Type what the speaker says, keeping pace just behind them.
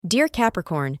Dear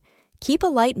Capricorn, keep a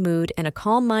light mood and a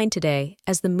calm mind today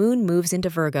as the moon moves into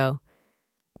Virgo.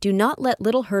 Do not let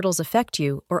little hurdles affect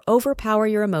you or overpower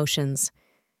your emotions.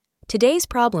 Today's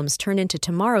problems turn into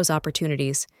tomorrow's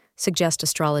opportunities, suggest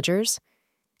astrologers.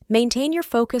 Maintain your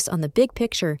focus on the big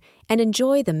picture and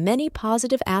enjoy the many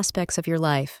positive aspects of your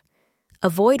life.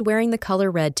 Avoid wearing the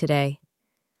color red today.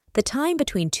 The time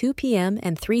between 2 p.m.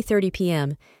 and 3:30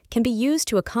 p.m. can be used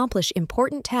to accomplish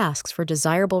important tasks for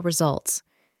desirable results.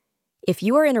 If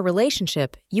you are in a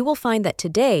relationship, you will find that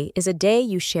today is a day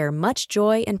you share much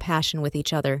joy and passion with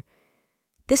each other.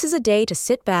 This is a day to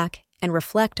sit back and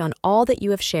reflect on all that you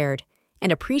have shared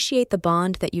and appreciate the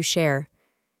bond that you share.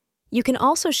 You can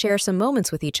also share some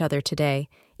moments with each other today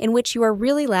in which you are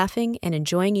really laughing and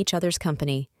enjoying each other's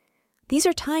company. These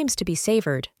are times to be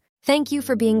savored. Thank you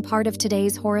for being part of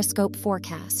today's horoscope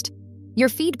forecast. Your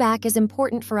feedback is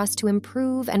important for us to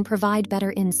improve and provide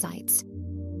better insights.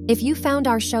 If you found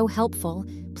our show helpful,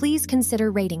 please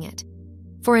consider rating it.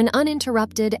 For an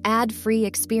uninterrupted, ad-free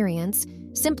experience,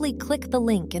 simply click the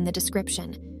link in the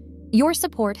description. Your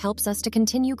support helps us to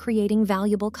continue creating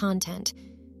valuable content.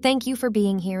 Thank you for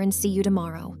being here and see you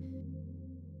tomorrow.